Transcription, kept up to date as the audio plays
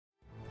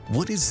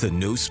What is the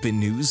No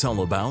Spin News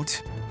all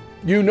about?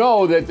 You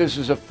know that this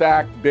is a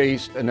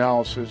fact-based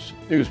analysis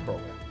news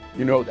program.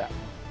 You know that.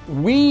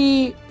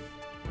 We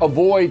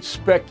avoid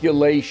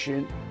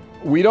speculation.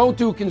 We don't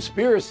do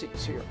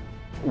conspiracies here.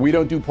 We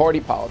don't do party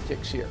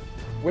politics here.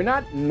 We're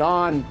not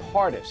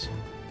nonpartisan.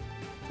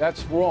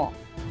 That's wrong.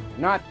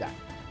 Not that.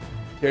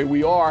 Okay,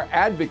 we are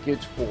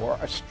advocates for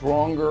a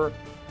stronger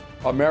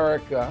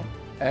America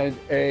and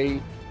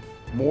a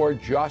more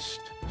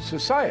just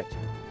society.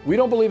 We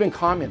don't believe in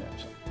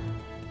communism.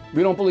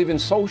 We don't believe in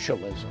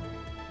socialism.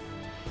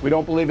 We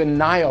don't believe in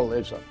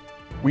nihilism.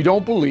 We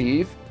don't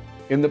believe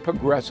in the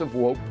progressive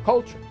woke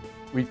culture.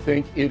 We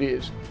think it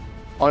is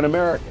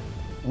un-American.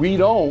 We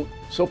don't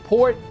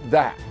support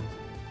that.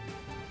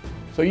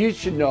 So you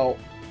should know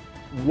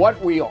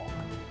what we are,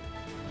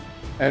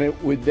 and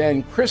it would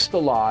then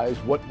crystallize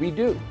what we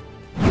do.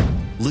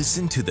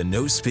 Listen to the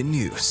No Spin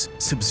News.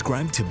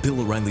 Subscribe to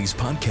Bill O'Reilly's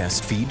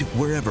podcast feed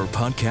wherever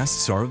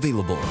podcasts are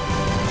available.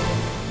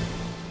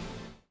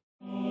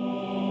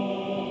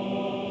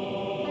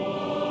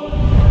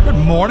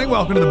 Good morning.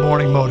 Welcome to the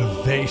Morning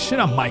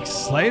Motivation. I'm Mike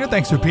Slater.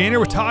 Thanks for being here.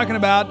 We're talking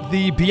about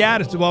the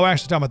Beatitudes. Well, we're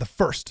actually talking about the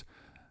first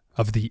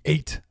of the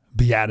 8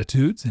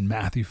 Beatitudes in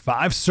Matthew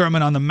 5,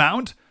 Sermon on the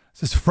Mount.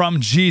 This is from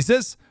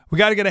Jesus. We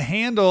got to get a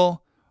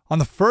handle on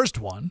the first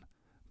one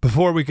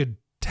before we could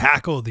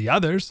tackle the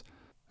others.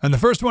 And the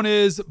first one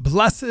is,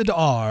 blessed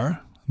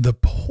are the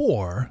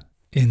poor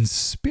in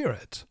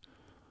spirit.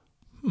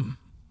 What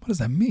does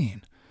that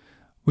mean?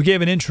 We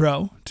gave an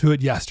intro to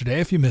it yesterday.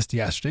 If you missed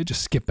yesterday,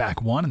 just skip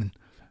back one and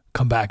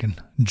come back and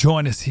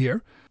join us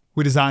here.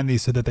 We designed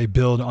these so that they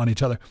build on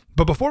each other.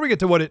 But before we get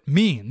to what it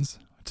means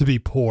to be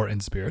poor in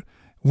spirit,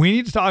 we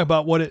need to talk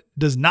about what it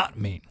does not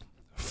mean.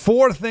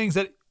 4 things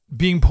that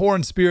being poor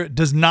in spirit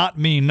does not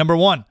mean. Number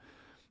 1,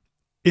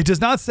 it does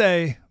not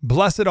say,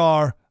 blessed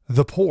are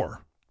the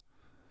poor.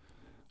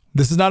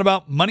 This is not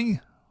about money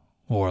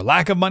or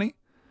lack of money.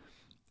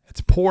 It's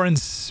poor in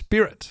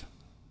spirit.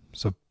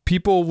 So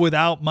people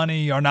without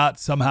money are not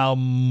somehow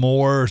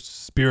more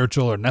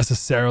spiritual or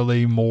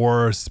necessarily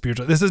more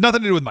spiritual. This has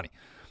nothing to do with money.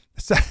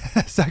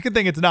 Second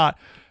thing, it's not.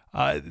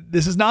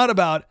 This is not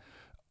about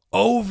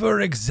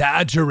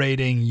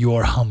over-exaggerating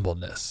your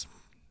humbleness.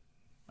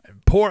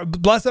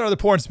 Blessed are the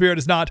poor in spirit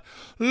is not,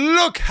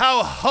 look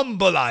how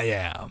humble I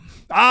am.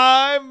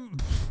 I'm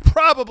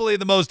probably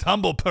the most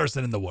humble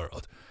person in the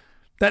world.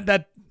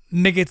 That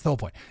negates the whole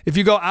point. If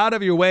you go out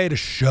of your way to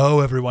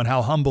show everyone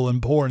how humble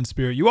and poor in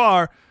spirit you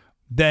are,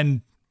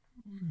 then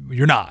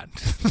you're not.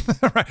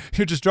 Right?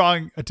 You're just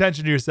drawing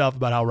attention to yourself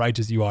about how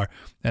righteous you are,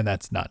 and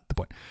that's not the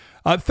point.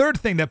 Third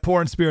thing that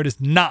poor in spirit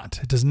is not,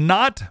 it does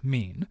not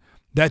mean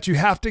that you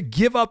have to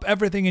give up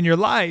everything in your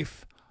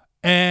life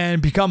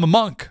and become a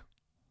monk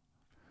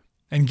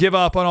and give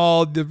up on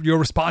all your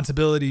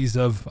responsibilities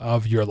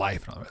of your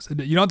life. You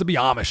don't have to be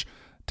Amish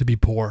to be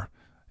poor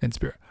in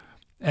spirit.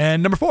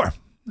 And number 4,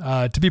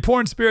 to be poor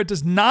in spirit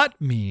does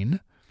not mean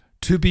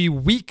to be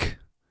weak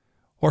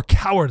or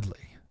cowardly.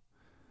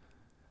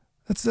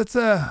 That's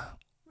a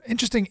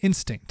interesting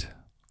instinct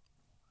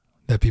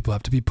that people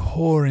have, to be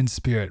poor in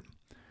spirit.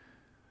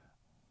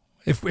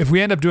 If we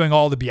end up doing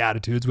all the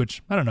Beatitudes,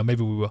 which I don't know,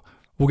 maybe we will,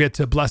 we'll get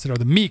to blessed are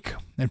the meek.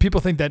 And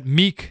people think that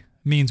meek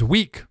means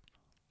weak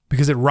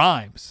because it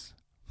rhymes.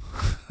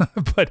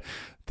 But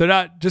they're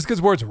not, just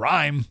because words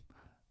rhyme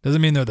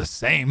doesn't mean they're the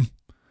same.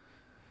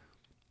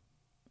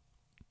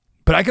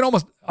 But I can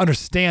almost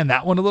understand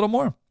that one a little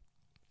more.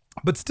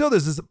 But still,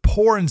 there's this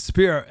poor in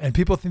spirit, and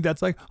people think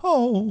that's like,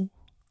 oh,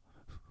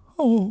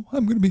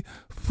 I'm going to be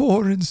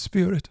poor in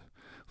spirit.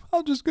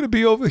 I'm just going to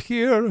be over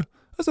here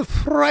as a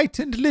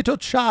frightened little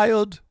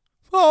child.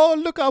 Oh,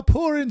 look how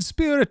poor in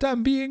spirit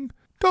I'm being.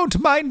 Don't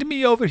mind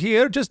me over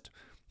here. Just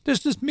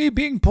me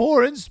being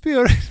poor in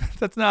spirit.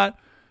 That's not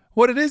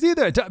what it is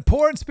either.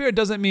 Poor in spirit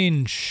doesn't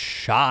mean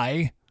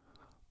shy.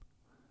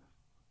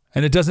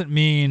 And it doesn't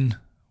mean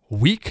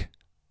weak.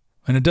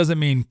 And it doesn't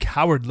mean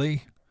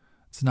cowardly.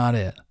 It's not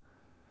it.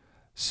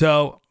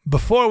 So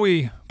before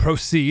we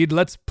proceed,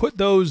 let's put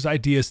those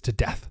ideas to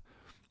death.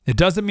 It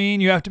doesn't mean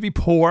you have to be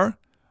poor.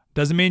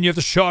 Doesn't mean you have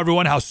to show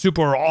everyone how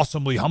super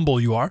awesomely humble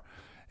you are.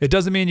 It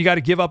doesn't mean you got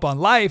to give up on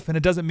life, and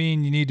it doesn't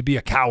mean you need to be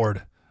a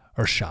coward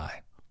or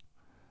shy.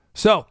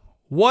 So,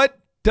 what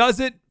does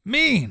it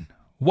mean?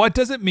 What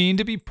does it mean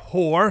to be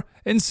poor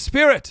in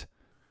spirit?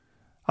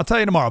 I'll tell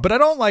you tomorrow, but I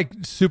don't like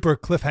super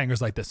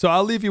cliffhangers like this, so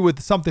I'll leave you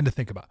with something to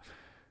think about.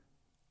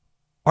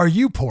 Are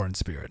you poor in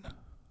spirit?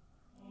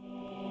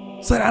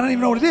 It's like, I don't even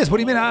know what it is. What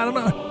do you mean? I don't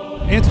know.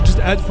 Answer,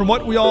 just from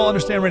what we all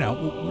understand right now,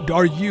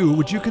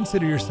 would you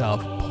consider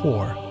yourself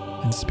poor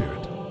in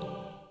spirit?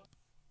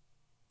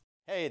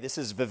 Hey, this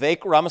is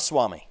Vivek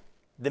Ramaswamy.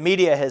 The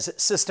media has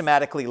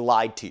systematically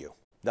lied to you.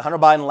 The Hunter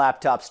Biden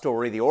laptop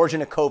story, the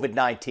origin of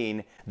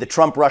COVID-19, the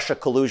Trump-Russia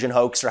collusion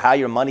hoax, or how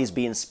your money's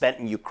being spent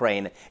in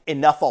Ukraine.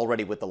 Enough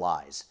already with the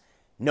lies.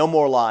 No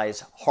more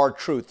lies, hard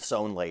truths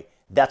only.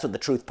 That's what the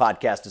Truth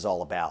Podcast is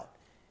all about.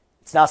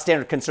 It's not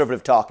standard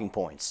conservative talking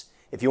points.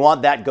 If you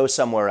want that, go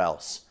somewhere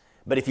else.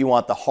 But if you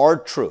want the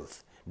hard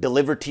truth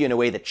delivered to you in a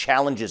way that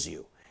challenges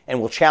you,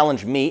 and will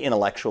challenge me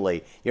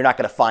intellectually. You're not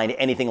going to find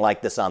anything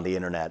like this on the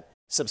internet.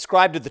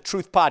 Subscribe to the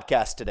Truth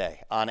Podcast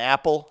today on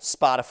Apple,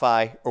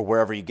 Spotify, or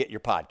wherever you get your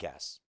podcasts.